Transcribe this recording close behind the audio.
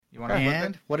You want to flip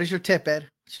And it? what is your tip, Ed?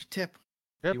 What's your tip?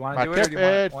 You want My to do it, or tip do you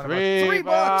is want $3.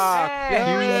 $3?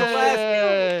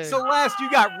 Yay! Celeste,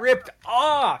 you got ripped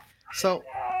off. So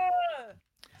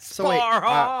wait,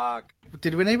 Sparhawk.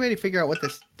 did anybody figure out what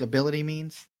this ability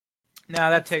means?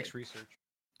 No, that takes research.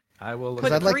 I will look.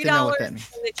 Because Put I'd like to know what $3 that in means.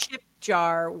 the chip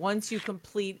jar once you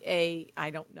complete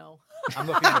I don't know. I'm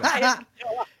looking at I it. have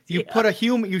no You idea. put a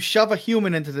human, you shove a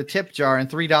human into the tip jar, and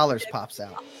 $3 pops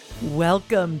out.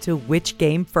 Welcome to Which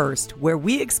Game First, where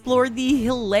we explore the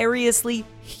hilariously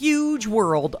huge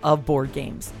world of board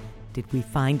games. Did we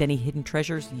find any hidden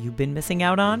treasures you've been missing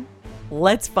out on?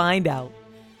 Let's find out.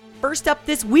 First up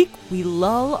this week, we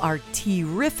lull our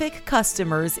terrific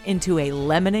customers into a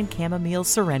lemon and chamomile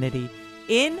serenity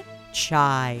in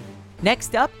Chai.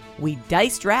 Next up, we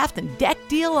dice draft and deck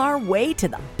deal our way to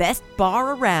the best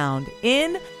bar around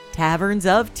in Taverns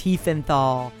of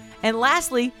Tiefenthal. And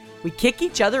lastly, we kick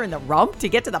each other in the rump to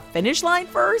get to the finish line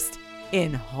first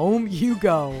in Home You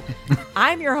Go.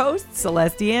 I'm your host,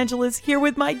 Celeste DeAngelis, here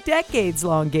with my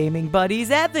decades-long gaming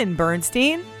buddies, Evan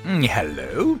Bernstein,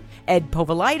 Hello. Ed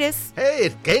Povolitis, Hey,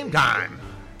 it's game time.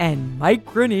 and Mike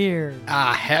Grenier.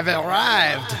 Have it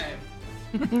arrived.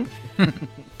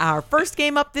 Our first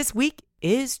game up this week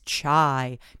is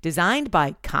Chai, designed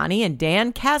by Connie and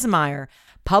Dan Kazimir,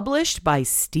 published by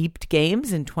Steeped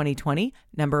Games in 2020,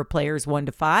 number of players 1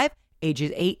 to 5,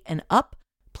 ages 8 and up,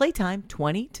 playtime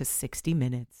 20 to 60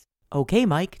 minutes. Okay,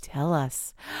 Mike, tell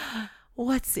us,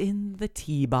 what's in the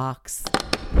tea box?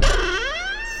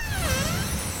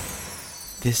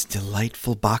 This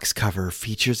delightful box cover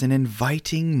features an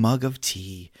inviting mug of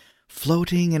tea,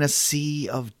 floating in a sea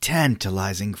of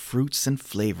tantalizing fruits and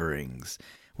flavorings,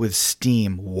 with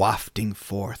steam wafting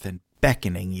forth and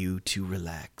beckoning you to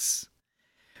relax.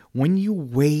 When you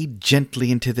wade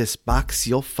gently into this box,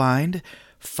 you'll find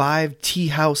 5 tea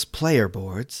house player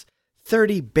boards,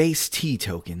 30 base tea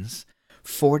tokens,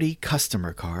 40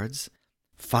 customer cards,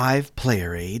 5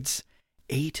 player aids,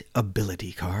 8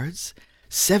 ability cards,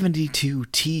 72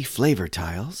 tea flavor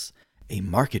tiles, a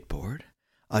market board,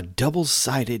 a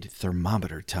double-sided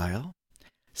thermometer tile,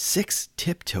 6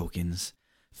 tip tokens,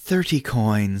 30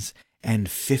 coins, and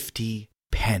 50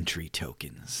 pantry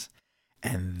tokens.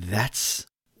 And that's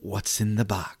what's in the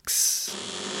box.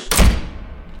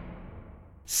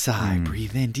 Sigh,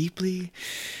 breathe in deeply,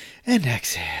 and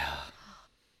exhale.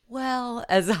 Well,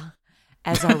 as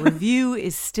our review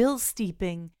is still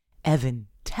steeping, Evan,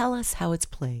 tell us how it's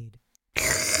played.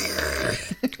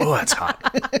 Oh, that's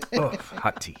hot. Oh,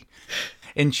 hot tea.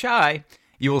 In Chai,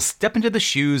 you will step into the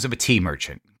shoes of a tea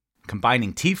merchant,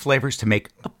 combining tea flavors to make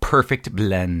a perfect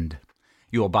blend.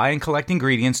 You will buy and collect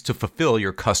ingredients to fulfill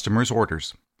your customers'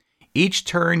 orders. Each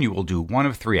turn, you will do one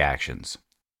of 3 actions.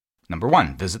 Number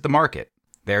 1, visit the market.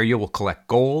 There you will collect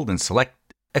gold and select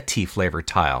a tea flavor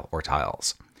tile or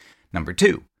tiles. Number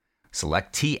 2,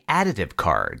 select tea additive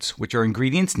cards, which are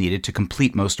ingredients needed to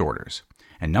complete most orders.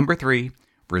 And number 3,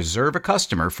 reserve a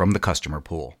customer from the customer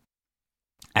pool.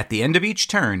 At the end of each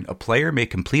turn, a player may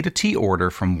complete a tea order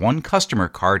from one customer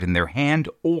card in their hand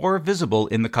or visible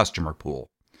in the customer pool.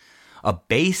 A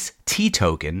base tea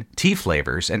token, tea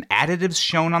flavors, and additives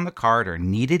shown on the card are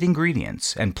needed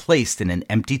ingredients and placed in an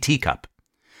empty teacup.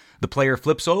 The player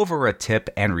flips over a tip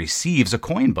and receives a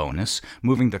coin bonus,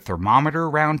 moving the thermometer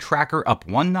round tracker up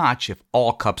 1 notch if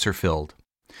all cups are filled.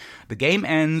 The game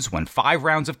ends when 5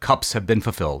 rounds of cups have been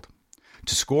fulfilled.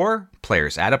 To score,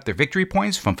 players add up their victory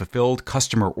points from fulfilled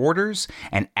customer orders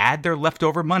and add their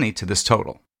leftover money to this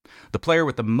total. The player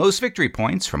with the most victory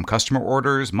points from customer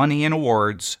orders, money, and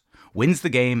awards wins the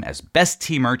game as best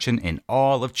tea merchant in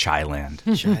all of Chailand.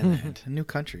 Chailand, a new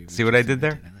country. See what I did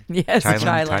there? Yes,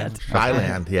 Thailand. Thailand.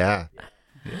 Thailand, yeah.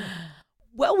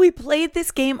 Well, we played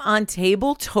this game on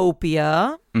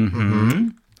Tabletopia. Mm-hmm.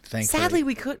 Thankfully. Sadly,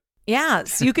 we could. Yeah,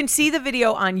 so you can see the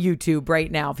video on YouTube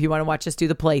right now if you want to watch us do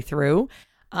the playthrough.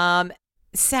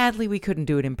 Sadly, we couldn't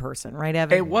do it in person, right,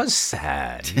 Evan? It was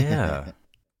sad, yeah.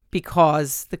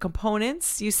 Because the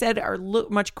components, you said, are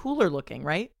much cooler looking,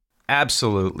 right?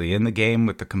 Absolutely. In the game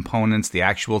with the components, the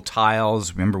actual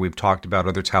tiles. Remember, we've talked about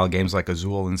other tile games like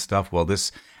Azul and stuff. Well,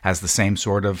 this has the same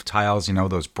sort of tiles,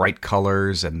 those bright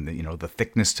colors and, the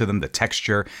thickness to them, the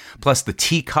texture. Plus the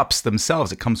teacups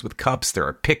themselves. It comes with cups. There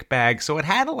are pick bags. So it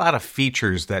had a lot of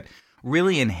features that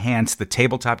really enhanced the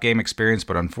tabletop game experience.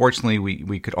 But unfortunately,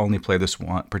 we could only play this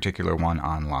particular one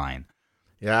online.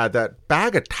 Yeah, that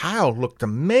bag of tile looked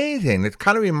amazing. It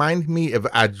kind of reminded me of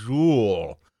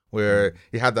Azul, where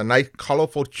you had the nice,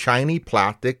 colorful, shiny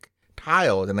plastic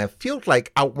tiles, and it feels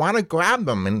like I want to grab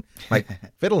them and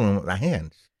fiddle them with my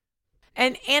hands.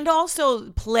 And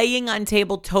also playing on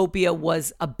Tabletopia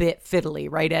was a bit fiddly,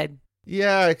 right, Ed?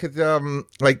 Yeah, because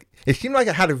like it seemed like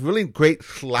it had a really great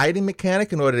sliding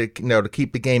mechanic in order to to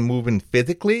keep the game moving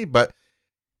physically, but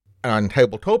on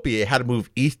Tabletopia it had to move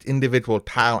each individual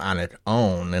tile on its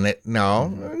own, and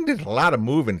there's a lot of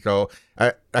moving. So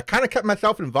I kind of kept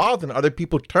myself involved in other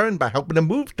people's turn by helping them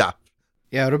move stuff.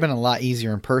 Yeah, it would have been a lot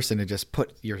easier in person to just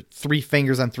put your 3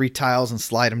 fingers on 3 tiles and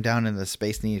slide them down into the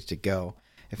space they needed to go.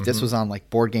 If this was on like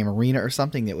Board Game Arena or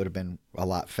something, it would have been a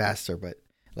lot faster. But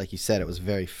like you said, it was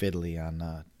very fiddly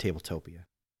on Tabletopia.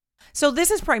 So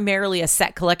this is primarily a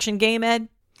set collection game, Ed?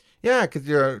 Yeah, because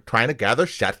you're trying to gather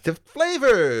sets of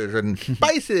flavors and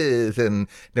spices and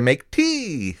to make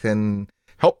teas and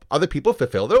help other people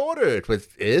fulfill their orders, which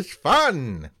is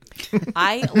fun.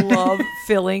 I love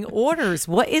filling orders.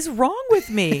 What is wrong with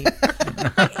me?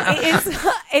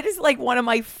 It is like one of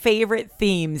my favorite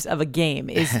themes of a game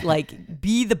is like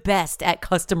be the best at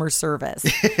customer service.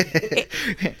 It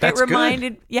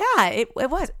reminded, good. Yeah, it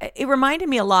was. It reminded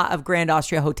me a lot of Grand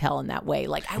Austria Hotel in that way.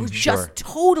 Like I was just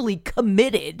totally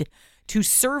committed to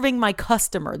serving my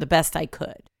customer the best I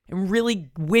could and really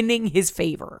winning his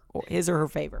favor or his or her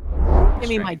favor. Give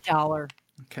me my $1.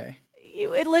 Okay.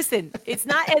 Listen, it's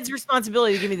not Ed's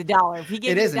responsibility to give me the $1. If he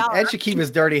gives me the $1, Ed should keep his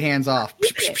dirty hands off.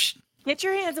 Get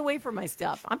your hands away from my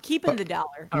stuff. I'm keeping the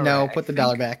 $1. No, put the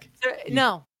 $1 back.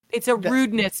 No, it's a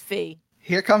rudeness fee.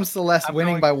 Here comes Celeste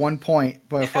winning by 1 point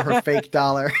for her fake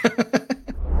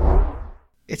 $1.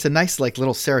 It's a nice like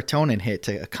little serotonin hit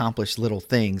to accomplish little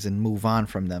things and move on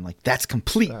from them. Like that's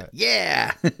complete. Right.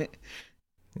 Yeah.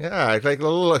 Yeah, it's like a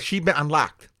little achievement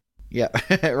unlocked. Yeah,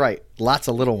 right. Lots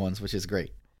of little ones, which is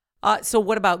great. So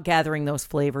what about gathering those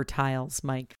flavor tiles,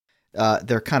 Mike?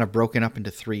 They're kind of broken up into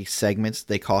 3 segments.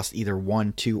 They cost either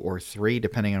 1, 2, or 3,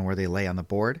 depending on where they lay on the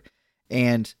board.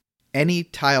 And any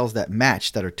tiles that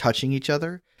match that are touching each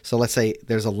other. So let's say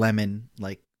there's a lemon,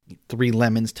 like 3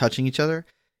 lemons touching each other.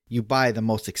 You buy the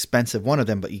most expensive one of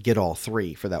them, but you get all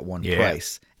 3 for that one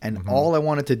price. And all I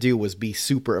wanted to do was be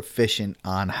super efficient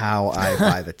on how I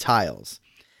buy the tiles.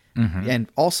 And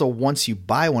also, once you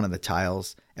buy one of the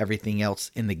tiles, everything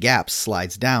else in the gaps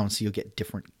slides down, so you'll get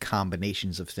different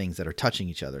combinations of things that are touching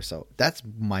each other. So that's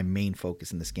my main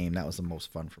focus in this game. That was the most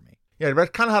fun for me. Yeah, but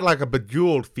it kind of had like a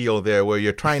Bejeweled feel there, where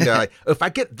you're trying to, like, if I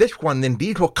get this one, then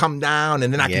these will come down,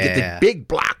 and then I can get this big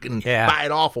block and buy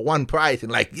it all for one price,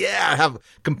 and I have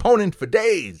components for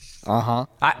days. I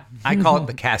call it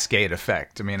the cascade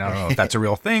effect. I mean, I don't know if that's a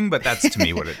real thing, but that's to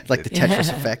me what it like the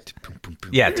Tetris effect.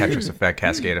 Yeah, Tetris effect,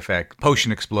 cascade effect.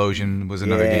 Potion Explosion was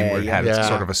another game where it had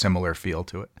sort of a similar feel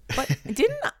to it. But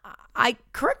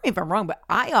correct me if I'm wrong, but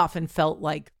I often felt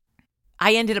like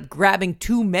I ended up grabbing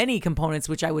too many components,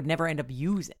 which I would never end up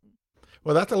using.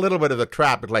 Well, that's a little bit of the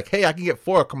trap. It's like, hey, I can get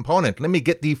 4 components. Let me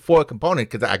get these 4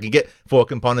 components because I can get 4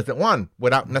 components at once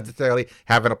without necessarily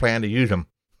having a plan to use them.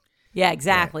 Yeah,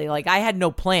 exactly. Like I had no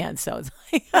plan, so it's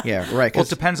like yeah, right. Well, it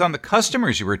depends on the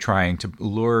customers you were trying to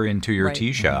lure into your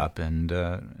tea shop and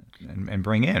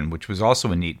bring in, which was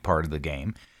also a neat part of the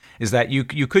game. Is that you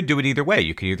could do it either way.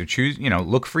 You could either choose,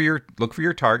 look for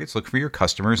your targets, look for your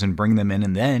customers, and bring them in,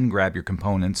 and then grab your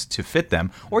components to fit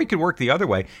them. Or you could work the other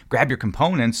way, grab your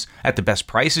components at the best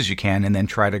prices you can, and then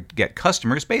try to get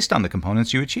customers based on the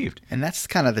components you achieved. And that's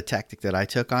kind of the tactic that I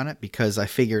took on it, because I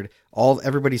figured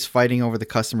everybody's fighting over the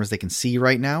customers they can see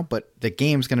right now, but the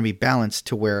game's going to be balanced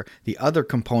to where the other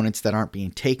components that aren't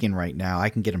being taken right now, I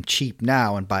can get them cheap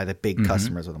now and buy the big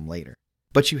customers with them later.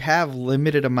 But you have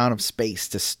limited amount of space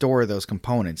to store those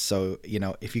components. So,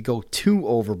 if you go too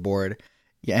overboard,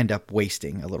 you end up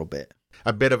wasting a little bit.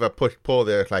 A bit of a push-pull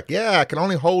there. It's like, yeah, I can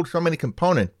only hold so many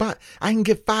components, but I can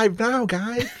get 5 now,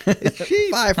 guys. It's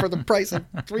cheap. 5 for the price of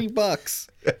 $3.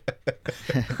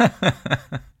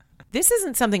 This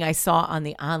isn't something I saw on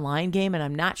the online game, and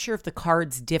I'm not sure if the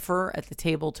cards differ at the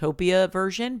Tabletopia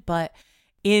version, but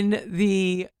in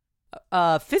the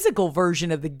physical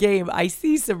version of the game, I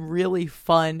see some really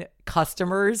fun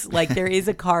customers. Like there is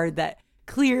a card that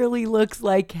clearly looks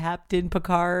like Captain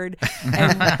Picard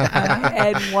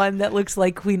and one that looks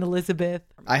like Queen Elizabeth.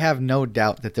 I have no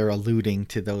doubt that they're alluding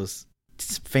to those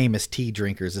famous tea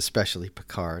drinkers, especially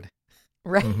Picard.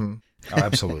 Right. Oh,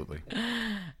 absolutely.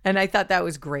 And I thought that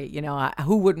was great.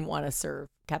 Who wouldn't want to serve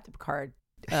Captain Picard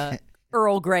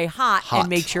Earl Grey hot and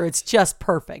make sure it's just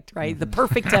perfect, right? The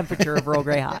perfect temperature of Earl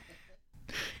Grey hot.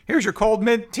 Here's your cold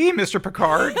mint tea, Mr.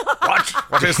 Picard.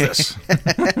 What is this?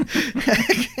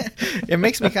 It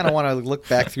makes me kind of want to look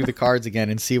back through the cards again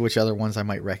and see which other ones I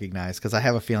might recognize, because I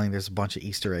have a feeling there's a bunch of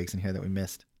Easter eggs in here that we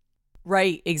missed.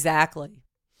 Right, exactly.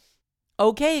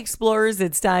 Okay, explorers,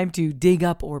 it's time to dig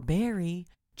up or bury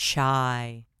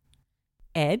chai.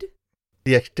 Ed?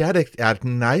 The aesthetics add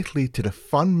nicely to the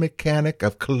fun mechanic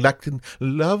of collecting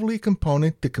lovely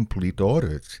components to complete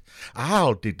orders.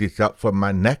 I'll dig this up for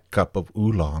my next cup of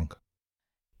oolong.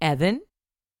 Evan?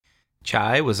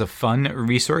 Chai was a fun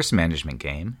resource management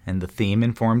game, and the theme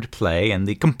informed play, and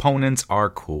the components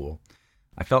are cool.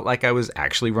 I felt like I was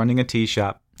actually running a tea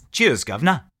shop. Cheers,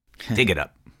 governor. Dig it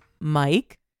up.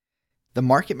 Mike? The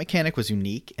market mechanic was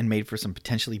unique and made for some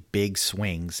potentially big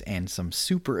swings and some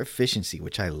super efficiency,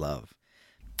 which I love.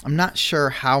 I'm not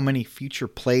sure how many future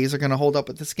plays are going to hold up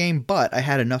with this game, but I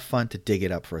had enough fun to dig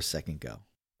it up for a second go.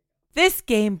 This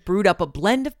game brewed up a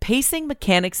blend of pacing,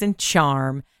 mechanics, and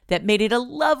charm that made it a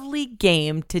lovely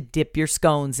game to dip your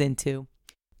scones into.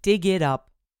 Dig it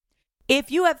up. If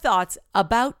you have thoughts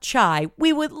about Chai,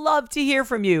 we would love to hear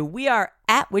from you. We are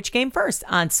at Which Game First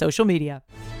on social media.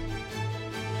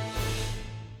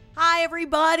 Hi,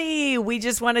 everybody. We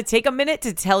just want to take a minute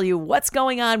to tell you what's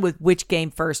going on with Which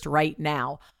Game First right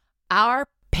now. Our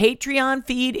Patreon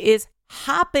feed is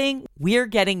hopping. We're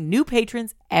getting new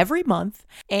patrons every month,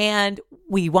 and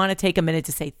we want to take a minute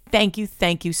to say thank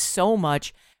you so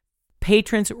much.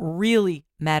 Patrons really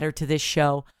matter to this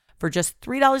show. For just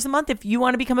 $3 a month, if you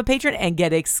want to become a patron and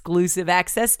get exclusive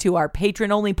access to our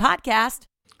patron-only podcast.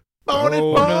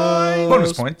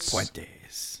 Bonus points.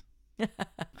 Puentes.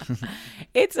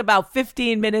 It's about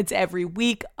 15 minutes every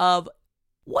week of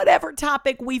whatever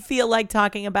topic we feel like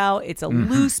talking about. It's a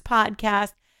loose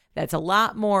podcast that's a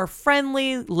lot more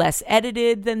friendly, less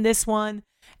edited than this one,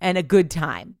 and a good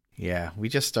time. Yeah, we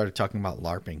just started talking about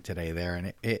LARPing today there,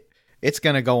 and it's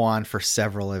going to go on for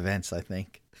several events, I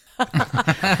think.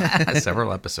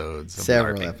 Several episodes.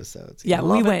 Several episodes. Yeah,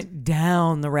 we went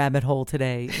down the rabbit hole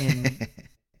today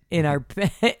in our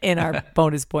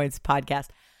Bonus Points podcast.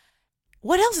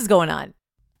 What else is going on?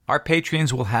 Our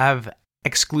patrons will have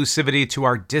exclusivity to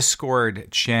our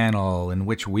Discord channel, in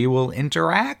which we will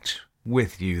interact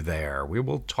with you there. We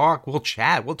will talk, we'll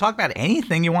chat, we'll talk about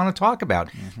anything you want to talk about.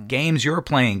 Games you're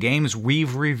playing, games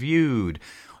we've reviewed.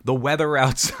 The weather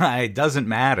outside doesn't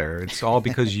matter. It's all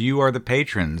because you are the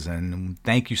patrons, and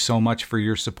thank you so much for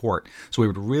your support. So we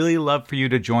would really love for you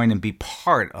to join and be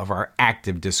part of our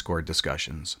active Discord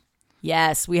discussions.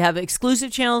 Yes, we have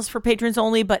exclusive channels for patrons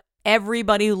only, but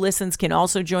everybody who listens can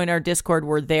also join our Discord.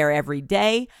 We're there every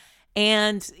day,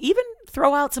 and even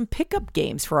throw out some pickup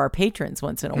games for our patrons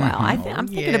once in a while. I'm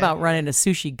thinking about running a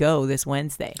Sushi Go this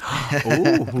Wednesday.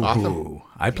 Ooh,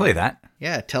 I'd play that.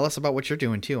 Yeah, tell us about what you're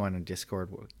doing too on a Discord.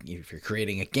 If you're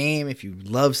creating a game, if you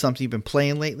love something you've been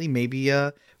playing lately, maybe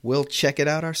we'll check it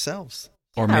out ourselves.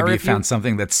 Or maybe you found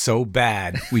something that's so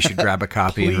bad we should grab a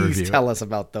copy and review. Please tell us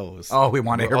about those. Oh, we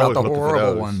want to hear about the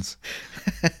horrible ones.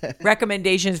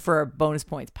 Recommendations for a Bonus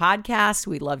Points podcast.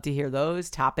 We'd love to hear those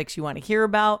topics you want to hear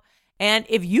about. And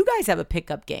if you guys have a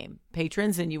pickup game,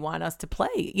 patrons, and you want us to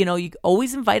play, you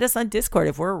always invite us on Discord.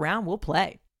 If we're around, we'll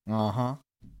play. Uh-huh.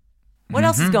 What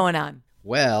else is going on?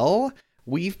 Well,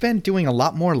 we've been doing a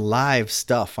lot more live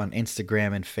stuff on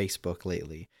Instagram and Facebook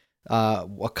lately.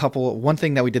 One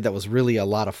thing that we did that was really a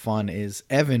lot of fun is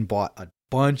Evan bought a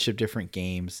bunch of different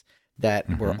games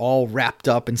that were all wrapped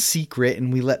up in secret,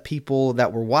 and we let people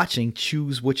that were watching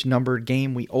choose which numbered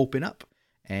game we open up,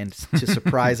 and to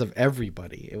surprise of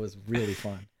everybody. It was really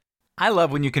fun. I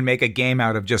love when you can make a game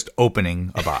out of just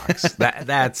opening a box.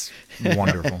 That's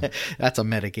wonderful. That's a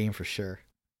meta game for sure.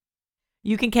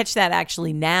 You can catch that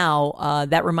actually now.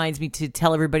 That reminds me to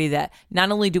tell everybody that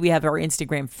not only do we have our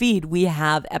Instagram feed, we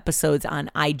have episodes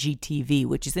on IGTV,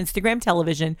 which is Instagram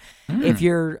television. If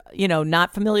you're,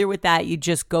 not familiar with that, you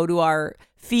just go to our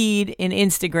feed in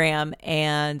Instagram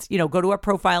and, go to our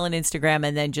profile in Instagram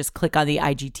and then just click on the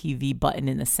IGTV button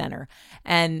in the center.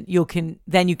 And you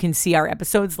can see our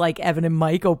episodes like Evan and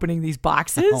Mike opening these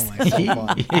boxes. Oh my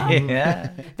God. Yeah.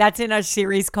 That's in our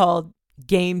series called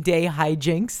Game Day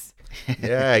Hijinks.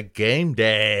 Yeah, game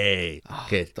day.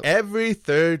 Every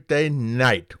Thursday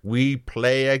night, we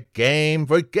play a game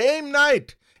for game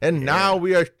night. And now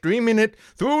we are streaming it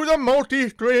through the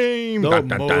multi-stream.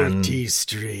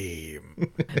 Multi-stream.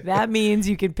 That means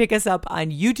you can pick us up on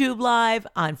YouTube Live,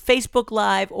 on Facebook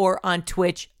Live, or on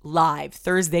Twitch Live.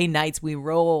 Thursday nights, we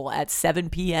roll at 7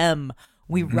 p.m.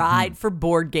 We ride for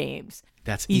board games.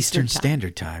 That's Eastern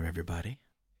Standard Time, everybody.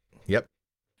 Yep.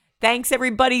 Thanks,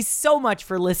 everybody, so much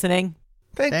for listening.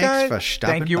 Thanks guys. for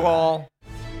stopping Thank you by. all.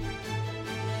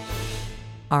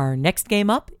 Our next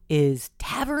game up is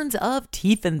Taverns of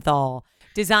Tiefenthal,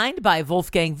 designed by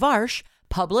Wolfgang Warsch,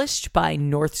 published by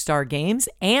North Star Games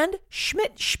and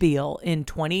Schmidt Spiel in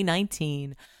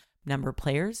 2019. Number of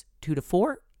players, 2 to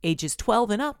 4, ages 12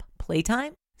 and up,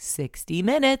 playtime, 60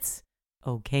 minutes.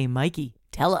 Okay, Mikey,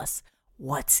 tell us,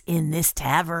 what's in this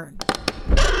tavern?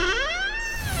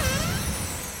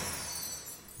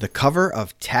 The cover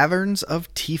of Taverns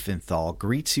of Tiefenthal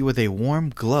greets you with a warm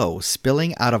glow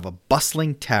spilling out of a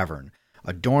bustling tavern,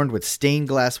 adorned with stained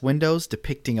glass windows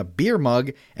depicting a beer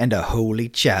mug and a holy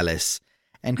chalice,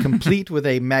 and complete with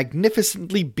a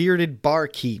magnificently bearded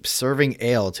barkeep serving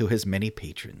ale to his many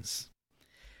patrons.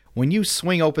 When you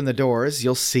swing open the doors,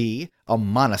 you'll see a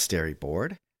monastery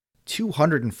board,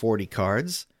 240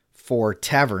 cards, 4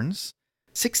 taverns,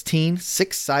 16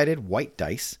 six-sided white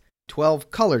dice,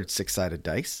 12 colored six-sided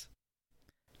dice,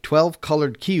 12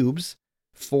 colored cubes,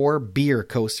 4 beer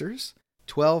coasters,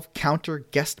 12 counter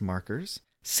guest markers,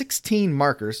 16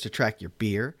 markers to track your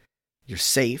beer, your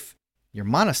safe, your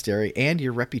monastery, and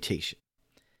your reputation,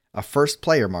 a first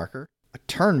player marker, a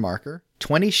turn marker,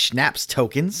 20 schnapps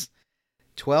tokens,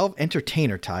 12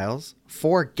 entertainer tiles,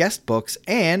 4 guest books,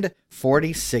 and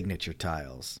 40 signature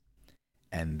tiles.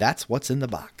 And that's what's in the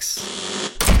box.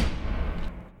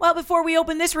 Well, before we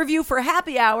open this review for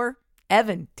happy hour,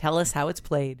 Evan, tell us how it's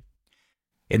played.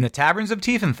 In the Taverns of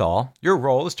Tiefenthal, your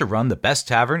role is to run the best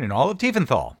tavern in all of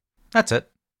Tiefenthal. That's it.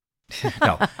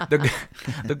 No,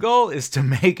 the goal is to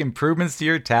make improvements to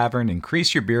your tavern,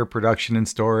 increase your beer production and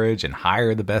storage, and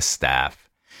hire the best staff.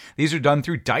 These are done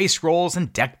through dice rolls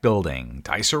and deck building.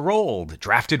 Dice are rolled,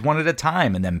 drafted one at a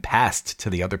time, and then passed to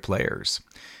the other players.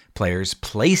 Players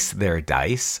place their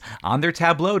dice on their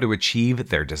tableau to achieve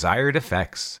their desired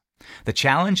effects. The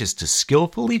challenge is to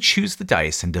skillfully choose the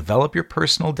dice and develop your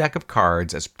personal deck of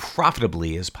cards as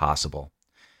profitably as possible.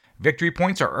 Victory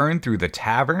points are earned through the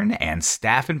tavern and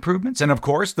staff improvements, and of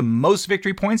course, the most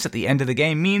victory points at the end of the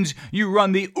game means you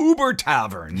run the Uber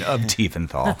Tavern of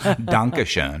Tiefenthal.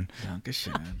 Dankeschön.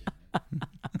 Dankeschön.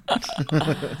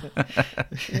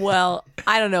 Well,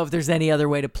 I don't know if there's any other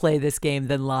way to play this game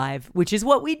than live, which is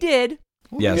what we did.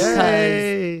 Yes.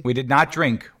 Yay. We did not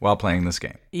drink while playing this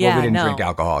game. Yeah, we didn't no. drink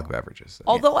alcoholic beverages.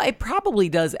 Although it probably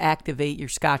does activate your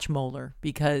Scotch molar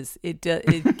because it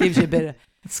gives you a bit of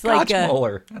Scotch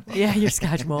molar. Yeah, your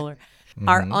Scotch molar.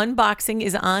 Our unboxing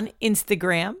is on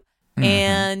Instagram,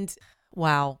 and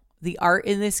wow, the art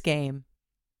in this game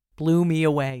blew me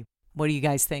away. What do you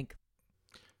guys think?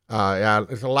 Yeah,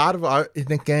 there's a lot of art in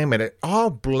the game, and it all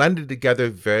blended together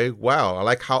very well. I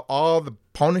like how all the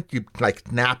components you like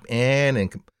snap in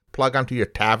and plug onto your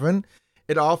tavern.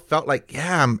 It all felt like,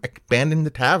 yeah, I'm expanding the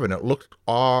tavern. It looked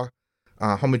all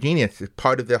homogeneous. It's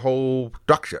part of the whole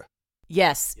structure.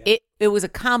 Yes, it was a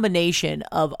combination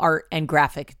of art and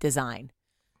graphic design.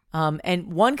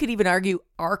 And one could even argue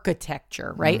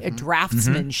architecture, right? A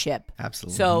draftsmanship.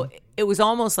 Absolutely. So it was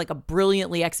almost like a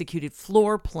brilliantly executed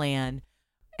floor plan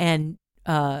and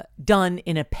done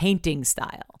in a painting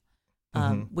style,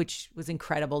 which was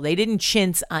incredible. They didn't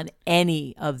chintz on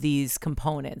any of these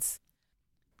components.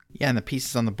 Yeah, and the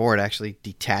pieces on the board actually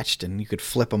detached, and you could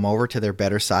flip them over to their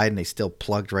better side, and they still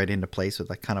plugged right into place with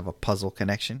like kind of a puzzle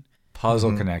connection.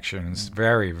 Puzzle connections.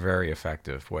 Very, very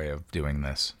effective way of doing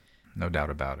this. No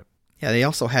doubt about it. Yeah, they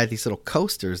also had these little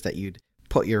coasters that you'd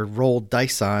put your rolled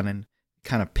dice on and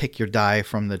kind of pick your die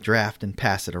from the draft and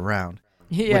pass it around.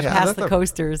 Yeah, past the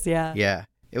coasters, yeah. Yeah,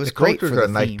 it was The great for coasters the are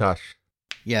a nice theme. touch.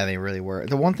 Yeah, they really were.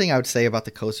 The one thing I would say about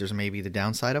the coasters, maybe the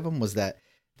downside of them, was that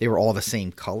they were all the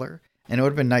same color. And it would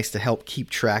have been nice to help keep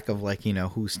track of, like, you know,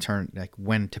 whose turn, like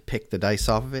when to pick the dice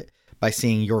off of it by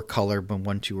seeing your color from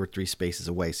 1, 2, or 3 spaces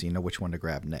away so you know which one to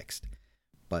grab next.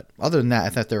 But other than that, I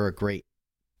thought they were a great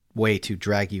way to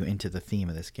drag you into the theme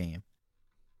of this game.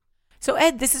 So,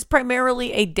 Ed, this is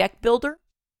primarily a deck builder?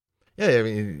 Yeah, I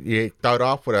mean, you start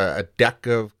off with a deck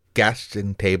of guests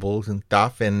and tables and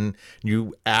stuff, and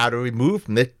you add or remove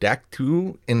from this deck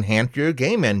to enhance your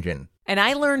game engine. And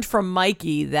I learned from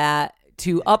Mikey that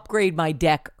to upgrade my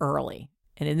deck early.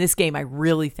 And in this game, I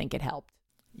really think it helped.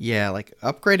 Yeah, like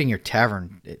upgrading your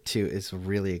tavern too is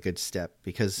really a good step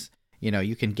because, you know,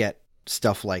 you can get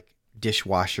stuff like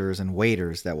dishwashers and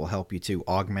waiters that will help you to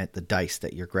augment the dice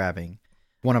that you're grabbing.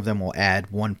 One of them will add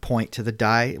 1 point to the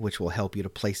die, which will help you to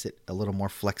place it a little more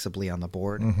flexibly on the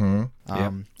board.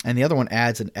 And the other one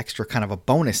adds an extra kind of a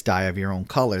bonus die of your own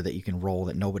color that you can roll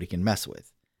that nobody can mess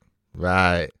with.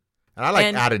 Right. And I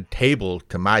added tables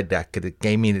to my deck because it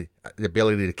gave me the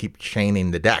ability to keep chaining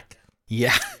the deck.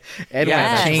 Yeah, Ed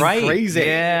Yes. went chain crazy.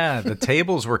 Yeah, the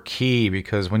tables were key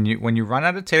because when you run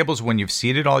out of tables, when you've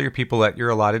seated all your people at your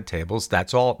allotted tables,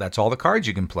 that's all the cards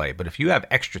you can play. But if you have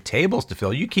extra tables to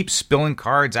fill, you keep spilling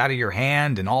cards out of your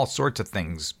hand, and all sorts of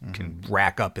things can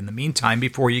rack up in the meantime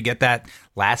before you get that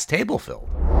last table filled.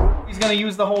 He's gonna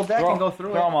use the whole deck and go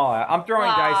through Throw them all out. I'm throwing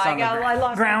dice on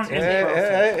the ground.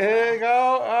 Here you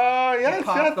go. Yes,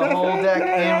 Popped the whole deck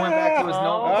and went back to his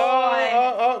nose.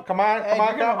 Oh, Come on.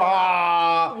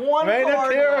 Ah, One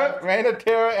card left. Reign of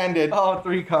Terror ended. Oh,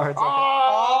 3 cards. Okay.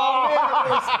 Oh,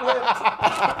 man, it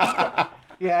split.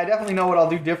 Yeah, I definitely know what I'll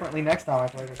do differently next time I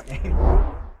play this game.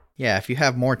 Yeah, if you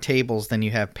have more tables than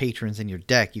you have patrons in your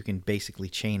deck, you can basically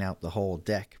chain out the whole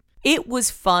deck. It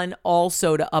was fun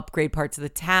also to upgrade parts of the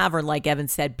tavern, like Evan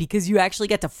said, because you actually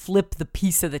get to flip the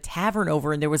piece of the tavern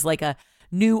over, and there was like a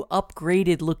new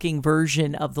upgraded looking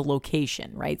version of the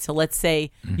location, right? So let's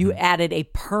say you added a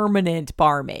permanent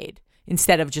barmaid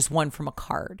instead of just one from a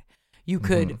card. You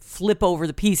could flip over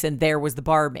the piece, and there was the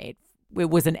barmaid. It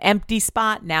was an empty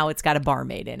spot. Now it's got a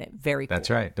barmaid in it. Very cool. That's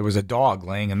right. There was a dog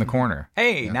laying in the corner.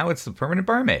 Hey, now it's the permanent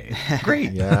barmaid.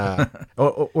 Great. Yeah.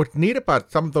 What's neat about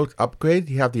some of those upgrades,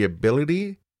 you have the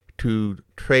ability to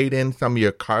trade in some of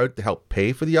your cards to help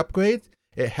pay for the upgrades.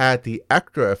 It had the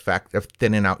extra effect of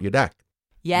thinning out your deck.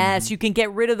 Yes, you can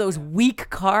get rid of those weak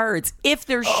cards if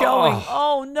they're showing.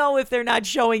 Oh, no, if they're not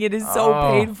showing, it is so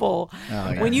painful.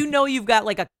 When you know you've got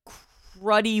like a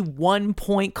cruddy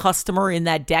 1-point customer in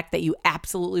that deck that you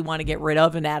absolutely want to get rid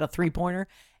of and add a 3-pointer,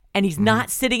 and he's not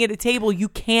sitting at a table, you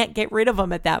can't get rid of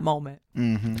him at that moment.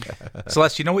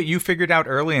 Celeste, you know what you figured out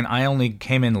early, and I only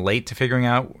came in late to figuring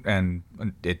out, and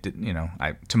it,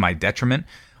 to my detriment,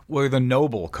 were the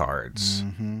noble cards.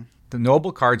 The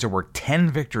noble cards are worth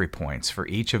 10 victory points for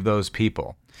each of those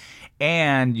people,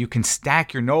 and you can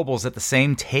stack your nobles at the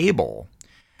same table.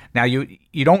 Now, you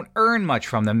don't earn much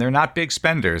from them. They're not big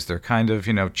spenders. They're kind of,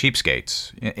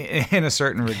 cheapskates in a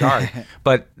certain regard.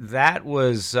 But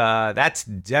that's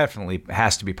definitely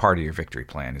has to be part of your victory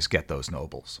plan, is get those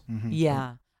nobles.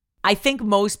 Yeah. I think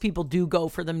most people do go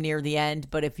for them near the end,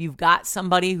 but if you've got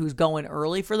somebody who's going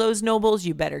early for those nobles,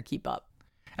 you better keep up.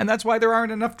 And that's why there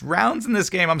aren't enough rounds in this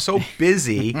game. I'm so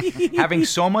busy having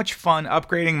so much fun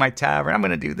upgrading my tavern. I'm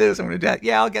going to do this. I'm going to do that.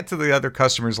 Yeah, I'll get to the other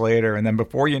customers later. And then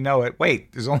before you know it,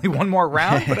 wait, there's only one more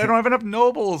round, but I don't have enough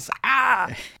nobles.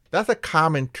 That's a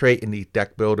common trait in these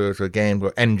deck builders or games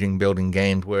or engine building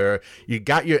games where you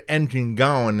got your engine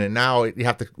going and now you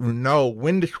have to know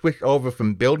when to switch over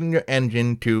from building your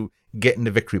engine to getting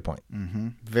the victory point.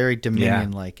 Very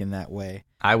Dominion-like in that way.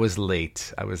 I was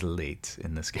late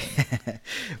in this game.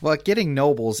 Well, getting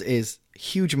nobles is a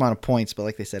huge amount of points, but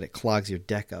like they said, it clogs your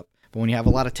deck up. But when you have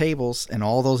a lot of tables and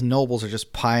all those nobles are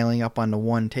just piling up onto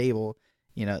one table,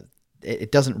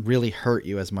 it doesn't really hurt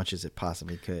you as much as it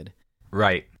possibly could.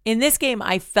 Right. In this game,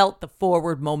 I felt the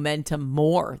forward momentum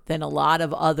more than a lot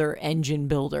of other engine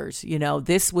builders.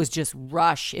 This was just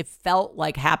rush. It felt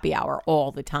like happy hour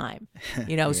all the time.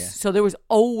 So there was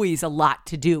always a lot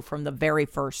to do from the very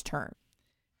first turn.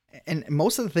 And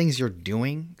most of the things you're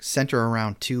doing center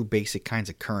around 2 basic kinds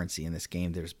of currency in this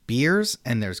game. There's beers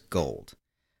and there's gold.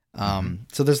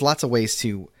 So there's lots of ways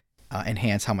to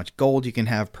enhance how much gold you can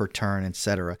have per turn,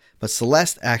 etc. But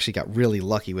Celeste actually got really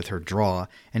lucky with her draw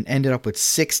and ended up with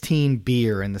 16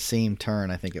 beer in the same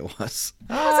turn, I think it was.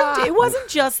 It wasn't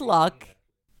just luck.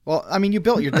 Well, I mean, you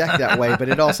built your deck that way, but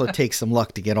it also takes some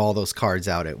luck to get all those cards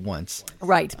out at once.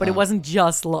 Right, but it wasn't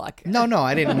just luck. No,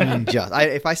 I didn't mean just.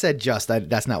 If I said just,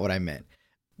 that's not what I meant.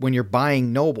 When you're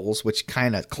buying nobles, which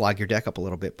kind of clog your deck up a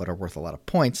little bit but are worth a lot of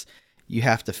points, you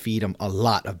have to feed them a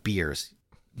lot of beers.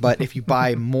 But if you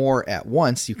buy more at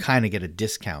once, you kind of get a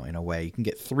discount in a way. You can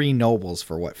get 3 nobles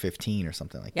for 15 or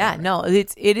something like that. Yeah, no,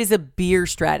 it is a beer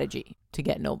strategy to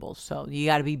get nobles. So you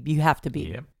have to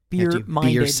be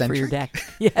beer-minded for your deck.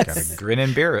 Yes. Gotta grin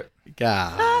and bear it.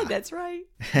 That's right.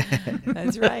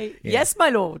 That's right. Yeah. Yes, my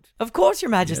lord. Of course,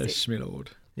 your majesty. Yes, my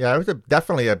lord. Yeah, it was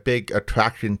definitely a big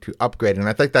attraction to upgrading.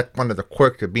 I think that's one of the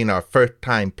quirks of being our first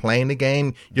time playing the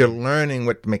game. You're learning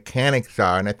what the mechanics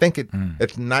are, and I think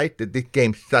it's nice that this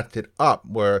game sets it up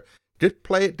where just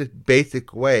play it this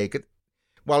basic way.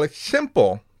 While it's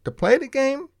simple to play the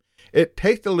game, it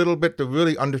takes a little bit to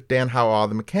really understand how all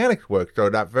the mechanics work. So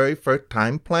that very first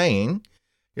time playing,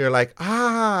 you're like,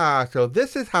 so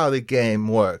this is how the game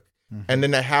works. And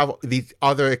then they have these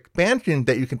other expansions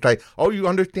that you can try. Oh, you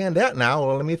understand that now?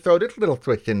 Well, let me throw this little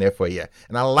switch in there for you.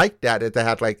 And I like that they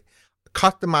had like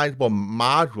customizable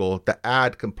modules to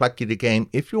add complexity to the game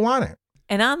if you want it.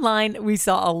 And online, we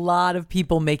saw a lot of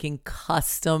people making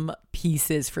custom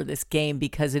pieces for this game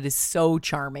because it is so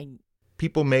charming.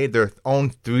 People made their own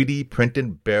 3D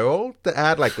printed barrels to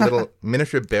add like little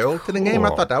miniature barrels to the game. I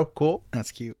thought that was cool.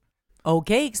 That's cute.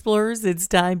 Okay, explorers, it's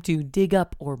time to dig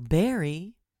up or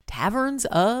bury Taverns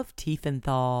of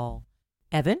Tiefenthal.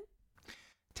 Evan?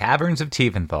 Taverns of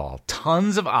Tiefenthal.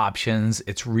 Tons of options.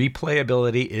 Its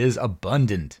replayability is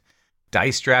abundant.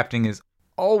 Dice drafting is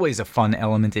always a fun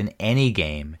element in any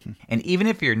game. And even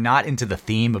if you're not into the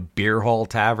theme of beer hall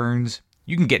taverns,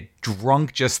 You can get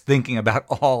drunk just thinking about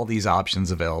all these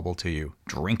options available to you.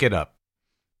 Drink it up.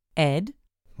 Ed?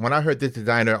 When I heard this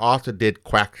designer also did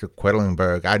Quacks of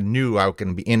Quedlinburg, I knew I was going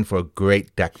to be in for a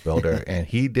great deck builder, and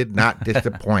he did not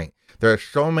disappoint. There are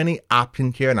so many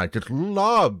options here, and I just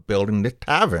love building this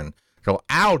tavern. So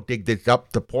I'll dig this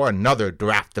up to pour another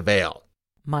draft of ale.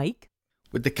 Mike?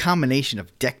 With the combination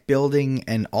of deck building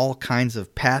and all kinds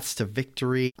of paths to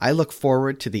victory, I look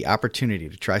forward to the opportunity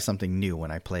to try something new when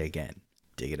I play again.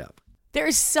 Dig it up. There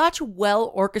is such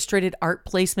well-orchestrated art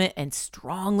placement and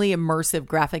strongly immersive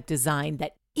graphic design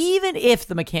that even if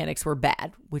the mechanics were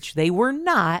bad, which they were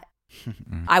not,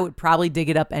 I would probably dig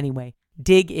it up anyway.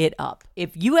 Dig it up.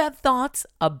 If you have thoughts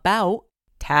about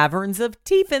Taverns of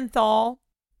Tiefenthal,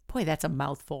 boy, that's a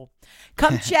mouthful.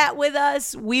 Come chat with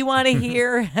us. We want to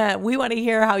hear. We want to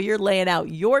hear how you're laying out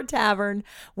your tavern.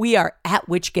 We are at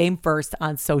Which Game First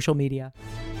on social media.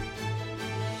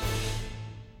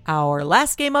 Our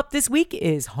last game up this week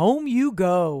is Home You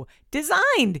Go.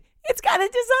 Designed. It's got a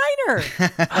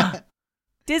designer.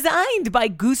 Designed by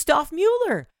Gustav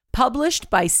Mueller. Published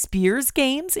by Spears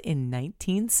Games in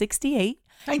 1968.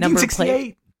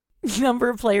 1968. Number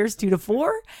of players 2 to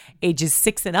 4. Ages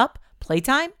 6 and up.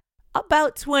 Playtime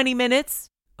about 20 minutes.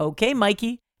 Okay,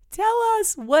 Mikey, tell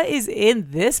us what is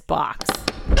in this box.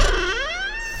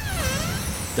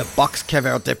 The box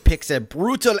cover depicts a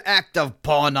brutal act of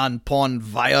pawn-on-pawn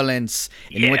violence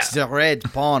in which the red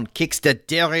pawn kicks the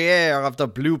derriere of the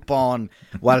blue pawn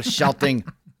while shouting,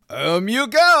 "Home you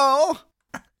go!"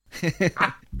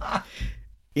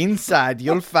 Inside,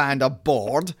 you'll find a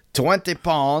board, 20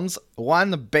 pawns,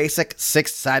 one basic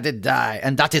 6-sided die,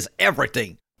 and that is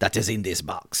everything that is in this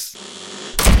box.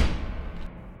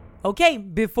 Okay,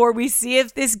 before we see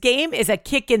if this game is a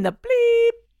kick in the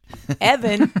bleep,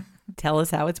 Evan, tell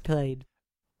us how it's played.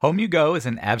 Home You Go is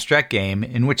an abstract game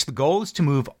in which the goal is to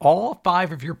move all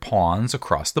 5 of your pawns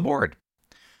across the board.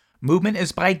 Movement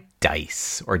is by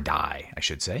dice, or die, I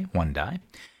should say, 1 die.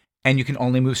 And you can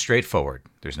only move straight forward.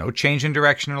 There's no change in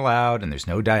direction allowed, and there's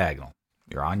no diagonal.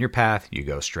 You're on your path, you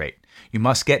go straight. You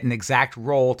must get an exact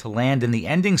roll to land in the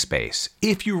ending space.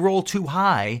 If you roll too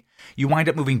high, you wind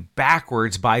up moving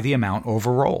backwards by the amount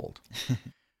overrolled.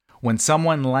 When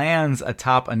someone lands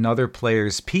atop another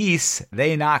player's piece,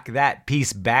 they knock that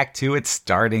piece back to its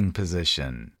starting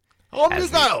position. Home you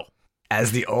go!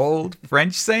 As the old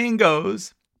French saying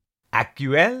goes,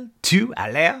 actuel tu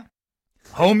aller,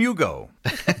 home you go.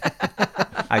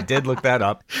 I did look that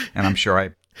up, and I'm sure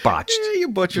I botched. Yeah, you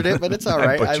butchered it, but it's all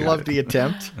right. I love the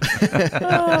attempt.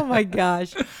 Oh my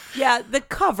gosh. Yeah, the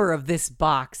cover of this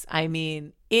box, I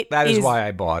mean, That is why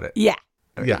I bought it. Yeah.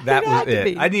 Yeah. That was had to it.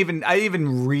 be. I didn't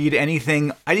even read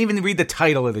anything. I didn't even read the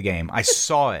title of the game. I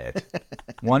saw it.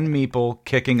 One meeple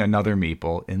kicking another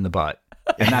meeple in the butt.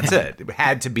 And that's it. It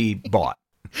had to be bought.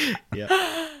 Yeah.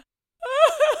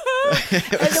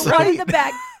 And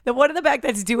the one in the back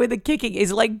that's doing the kicking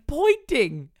is like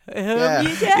pointing. Yeah.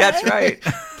 That's right.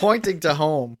 Pointing to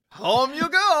home. Home you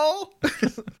go!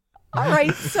 All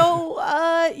right, so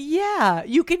yeah,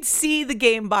 you can see the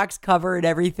game box cover and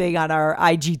everything on our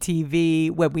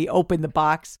IGTV when we open the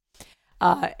box,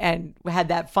 and we had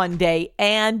that fun day.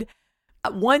 And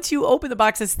once you open the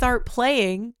box and start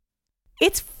playing,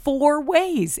 it's 4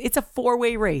 ways. It's a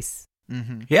 4-way race.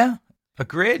 Mm-hmm. Yeah. A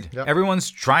grid. Yep. Everyone's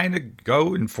trying to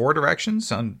go in 4 directions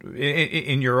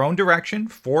in your own direction,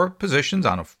 4 positions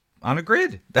on a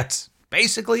grid. That's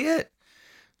basically it.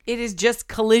 It is just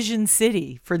collision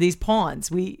city for these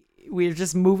pawns. We're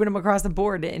just moving them across the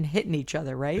board and hitting each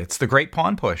other, right? It's the great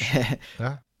pawn push.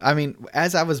 Yeah. I mean,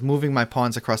 as I was moving my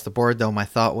pawns across the board, though, my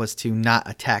thought was to not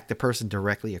attack the person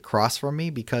directly across from me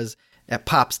because it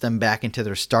pops them back into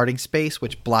their starting space,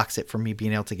 which blocks it from me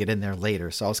being able to get in there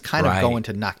later. So I was kind of Right. going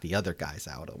to knock the other guys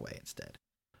out away instead.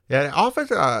 Yeah, it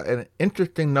offers an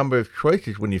interesting number of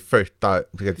choices when you first start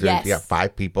because Yes. you got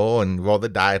 5 people and roll the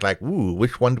die like, ooh,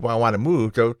 which one do I want to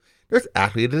move? So there's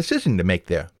actually a decision to make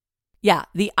there. Yeah,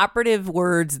 the operative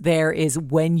words there is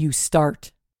when you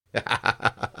start.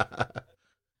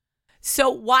 So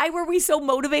why were we so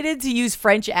motivated to use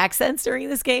French accents during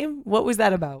this game? What was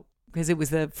that about? Because it was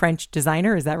the French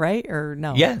designer, is that right? Or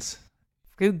no? Yes.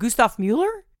 Gustav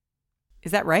Mueller?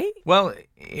 Is that right? Well,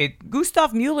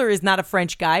 Gustav Mueller is not a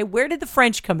French guy. Where did the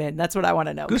French come in? That's what I want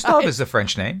to know. Gustav is the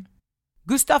French name.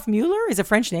 Gustav Mueller is a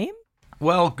French name?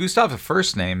 Well, Gustav's a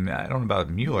first name. I don't know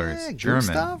about Mueller. It's German.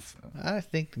 Gustav? I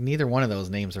think neither one of those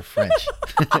names are French.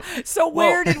 So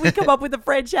where did we come up with the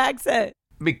French accent?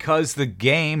 Because the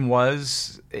game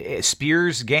was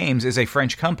Spears Games is a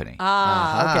French company.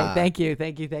 Okay. Thank you.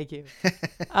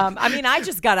 I mean, I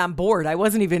just got on board.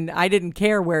 I didn't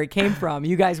care where it came from.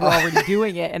 You guys were already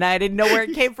doing it, and I didn't know where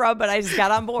it came from, but I just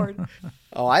got on board.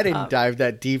 Oh, I didn't dive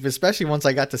that deep, especially once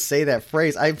I got to say that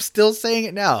phrase. I'm still saying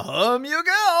it now. You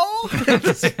go.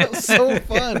 It's so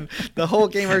fun. The whole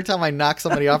game, every time I knock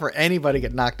somebody off or anybody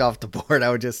get knocked off the board,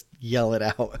 I would just yell it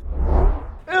out.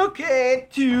 Okay,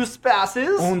 2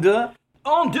 passes. Un, deux,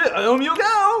 you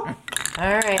go. All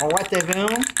right. Rendez-vous.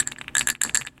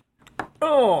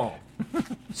 Oh.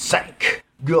 5.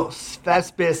 Go.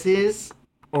 5 passes.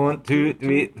 1, 2,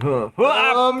 3, 4. You go.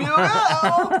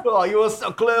 Oh, you were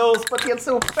so close, but yet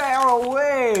so far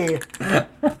away.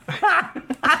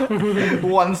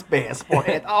 1 space for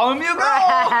it. You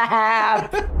go.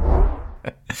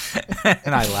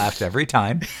 And I laughed every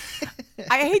time.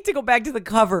 I hate to go back to the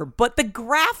cover, but the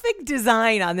graphic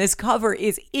design on this cover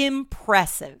is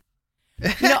impressive.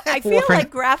 I feel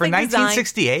like graphic for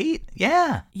 1968,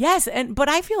 yeah. Yes, but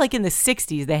I feel like in the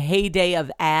 60s, the heyday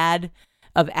of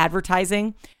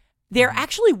advertising, there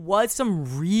actually was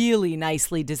some really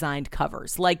nicely designed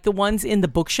covers, like the ones in the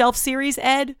Bookshelf series,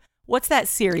 Ed. What's that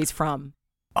series from?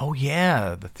 Oh,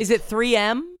 yeah. Is it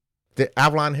 3M? The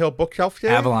Avalon Hill bookshelf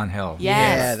series? Avalon Hill.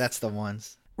 Yes. Yeah, that's the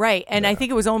ones. Right, and I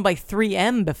think it was owned by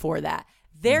 3M before that.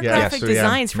 Their Yeah, graphic 3M.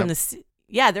 designs from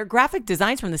their graphic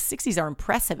designs from the 60s are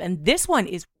impressive, and this one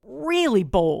is really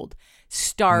bold,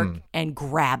 stark, and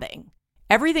grabbing.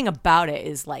 Everything about it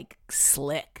is like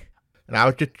slick. And I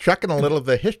was just checking a little of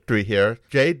the history here.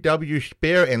 J.W.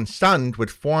 Speer and Sons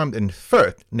was formed in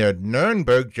Fürth, near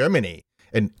Nuremberg, Germany,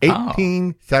 in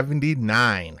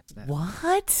 1879.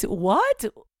 What?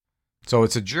 So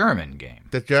it's a German game.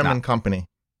 The German company.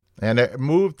 And it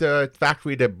moved the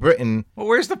factory to Britain. Well,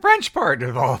 where's the French part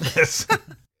of all this?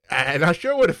 I'm not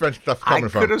sure where the French stuff's coming I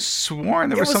from. could have sworn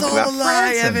there was was something all about a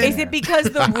lie, France in Evan. there. Is it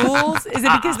because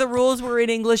the rules were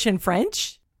in English and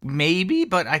French? Maybe,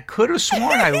 but I could have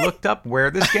sworn I looked up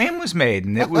where this game was made,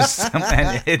 and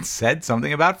it said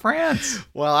something about France.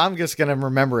 Well, I'm just going to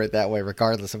remember it that way,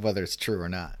 regardless of whether it's true or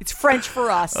not. It's French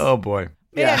for us. Oh boy.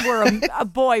 Man,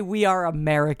 we are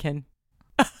American.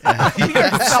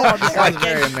 Sounds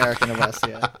very American of us,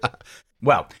 yeah.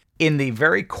 Well, in the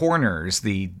very corners,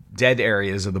 the dead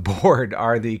areas of the board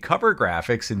are the cover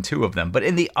graphics in 2 of them. But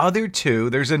in the other 2,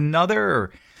 there's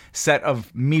another set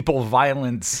of meeple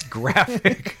violence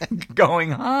graphic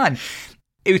going on.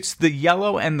 It's the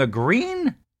yellow and the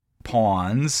green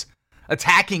pawns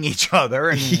attacking each other,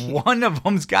 and one of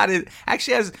them's got it.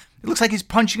 Actually, it looks like he's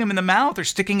punching him in the mouth or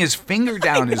sticking his finger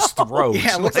down his throat.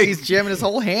 Yeah, it looks like he's jamming his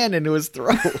whole hand into his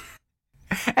throat.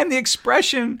 And the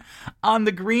expression on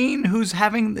the green, who's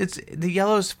having the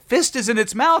yellow's fist is in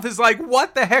its mouth, is like,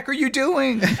 "What the heck are you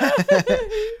doing?"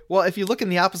 Well, if you look in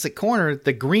the opposite corner,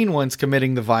 the green one's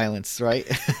committing the violence, right?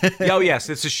 Oh yes,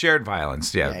 it's a shared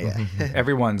violence. Yeah,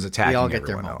 Everyone's attacking all get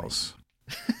their everyone moment. else.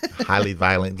 Highly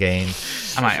violent game.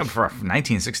 I'm like, for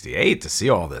 1968 to see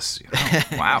all this,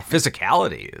 wow,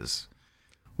 physicality is,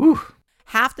 whew.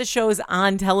 Half the shows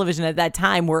on television at that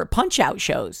time were punch-out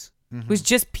shows. It was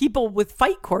just people with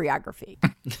fight choreography.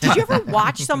 Did you ever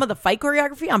watch some of the fight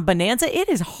choreography on Bonanza? It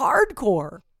is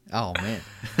hardcore. Oh, man.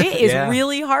 It is Yeah.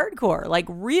 really hardcore, like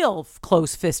real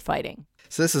close fist fighting.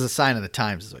 So this is a sign of the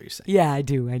times, is what you're saying. Yeah, I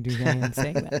do. I am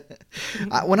saying that.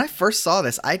 When I first saw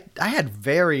this, I had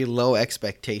very low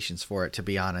expectations for it, to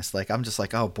be honest. Like, I'm just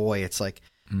like, oh boy, it's like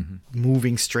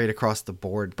moving straight across the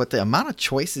board. But the amount of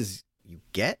choices you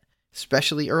get,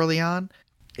 especially early on,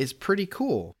 is pretty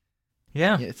cool.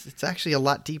 Yeah. It's actually a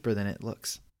lot deeper than it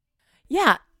looks.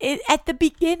 Yeah, at the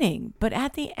beginning, but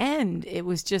at the end, it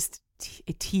was just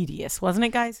tedious, wasn't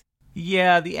it, guys?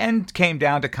 Yeah, the end came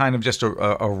down to kind of just a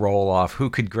roll off. Who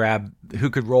could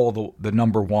roll the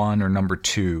number 1 or number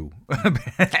 2,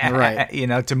 Right.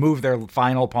 To move their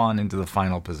final pawn into the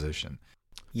final position.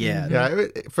 Yeah. Yeah,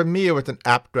 for me, it was an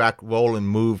abstract roll and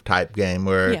move type game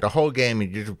where Yeah. the whole game,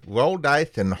 you just roll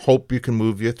dice and hope you can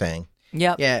move your thing.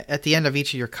 Yep. Yeah, at the end of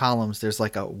each of your columns, there's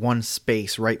like a one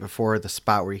space right before the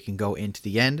spot where you can go into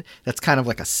the end. That's kind of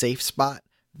like a safe spot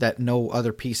that no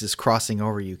other pieces crossing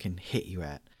over you can hit you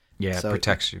at. Yeah, So- it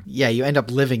protects you. Yeah, you end up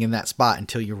living in that spot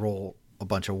until you roll a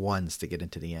bunch of 1s to get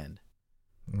into the end.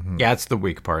 Yeah, it's the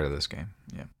weak part of this game.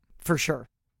 Yeah. For sure.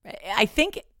 I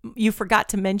think you forgot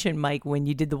to mention, Mike, when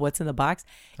you did the What's in the Box,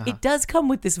 it does come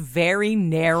with this very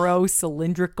narrow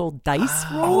cylindrical dice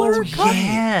roller cup.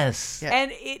 Yes. Yeah.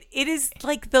 And it is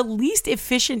like the least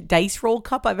efficient dice roll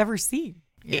cup I've ever seen.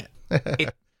 Yeah.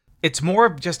 It's more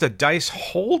of just a dice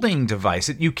holding device.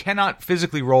 You cannot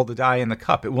physically roll the die in the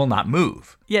cup. It will not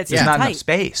move. Yeah, it's There's just not tight. enough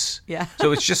space. Yeah.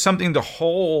 So it's just something to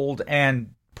hold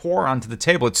and pour onto the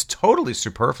table. It's totally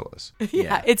superfluous.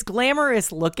 Yeah, it's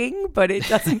glamorous looking, but it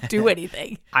doesn't do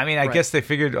anything. I mean, I guess they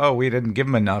figured, we didn't give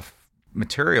them enough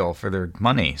material for their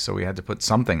money, so we had to put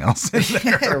something else in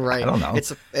there. Right. I don't know.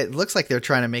 It looks like they're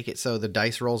trying to make it so the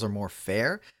dice rolls are more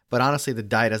fair, but honestly, the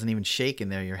die doesn't even shake in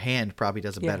there. Your hand probably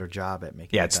does a better job at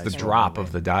making. Yeah, it's the dice roll drop away.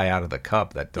 of the die out of the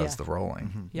cup that does Yeah. the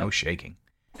rolling. Yep. No shaking.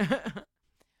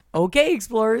 Okay,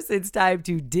 explorers, it's time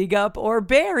to dig up or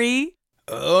bury.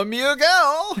 You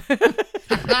go.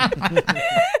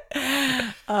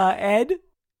 Ed?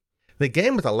 The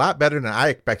game was a lot better than I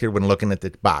expected when looking at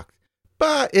this box.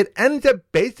 But it ends up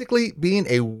basically being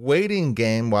a waiting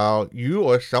game while you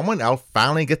or someone else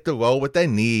finally gets the roll what they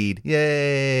need.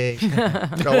 Yay!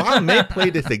 So I may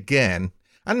play this again.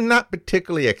 I'm not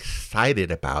particularly excited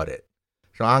about it.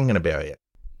 So I'm going to bury it.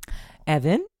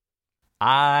 Evan?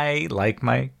 I, like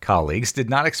my colleagues, did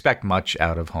not expect much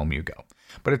out of Home You Go.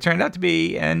 But it turned out to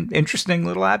be an interesting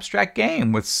little abstract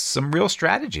game with some real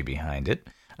strategy behind it.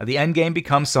 The end game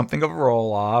becomes something of a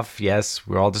roll-off. Yes,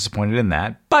 we're all disappointed in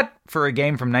that. But for a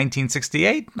game from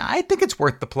 1968, I think it's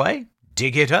worth the play.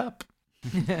 Dig it up.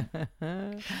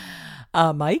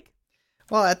 Mike?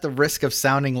 Well, at the risk of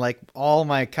sounding like all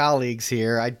my colleagues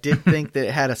here, I did think that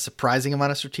it had a surprising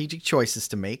amount of strategic choices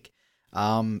to make.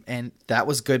 And that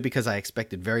was good because I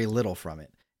expected very little from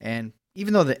it. And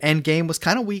even though the end game was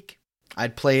kind of weak,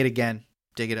 I'd play it again.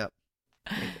 Dig it up.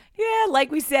 Yeah,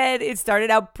 like we said, it started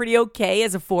out pretty okay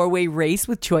as a 4-way race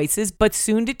with choices, but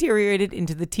soon deteriorated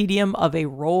into the tedium of a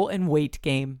roll and wait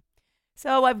game.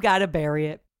 So I've got to bury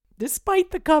it,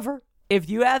 despite the cover. If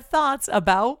you have thoughts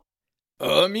about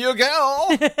You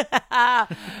go.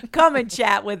 come and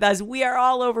chat with us. We are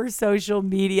all over social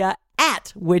media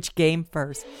at Which Game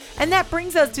First. And that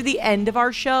brings us to the end of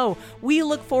our show. We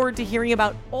look forward to hearing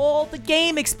about all the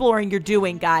game exploring you're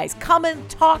doing, guys. Come and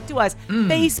talk to us.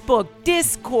 Facebook,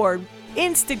 Discord,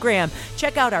 Instagram.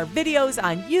 Check out our videos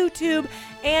on YouTube.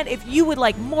 And if you would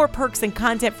like more perks and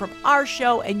content from our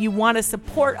show and you want to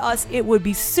support us, it would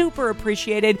be super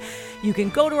appreciated. You can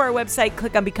go to our website,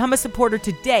 click on Become a Supporter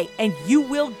today, and you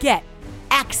will get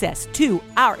access to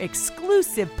our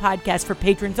exclusive podcast for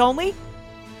patrons only.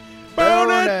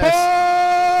 Bonus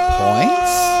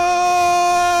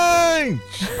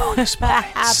Points!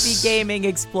 Happy gaming,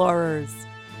 explorers.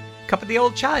 Cup of the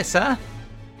old chai, sir.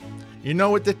 You know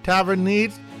what the tavern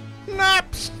needs?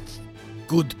 Naps!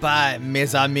 Goodbye,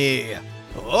 mes amis.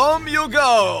 Home you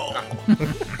go.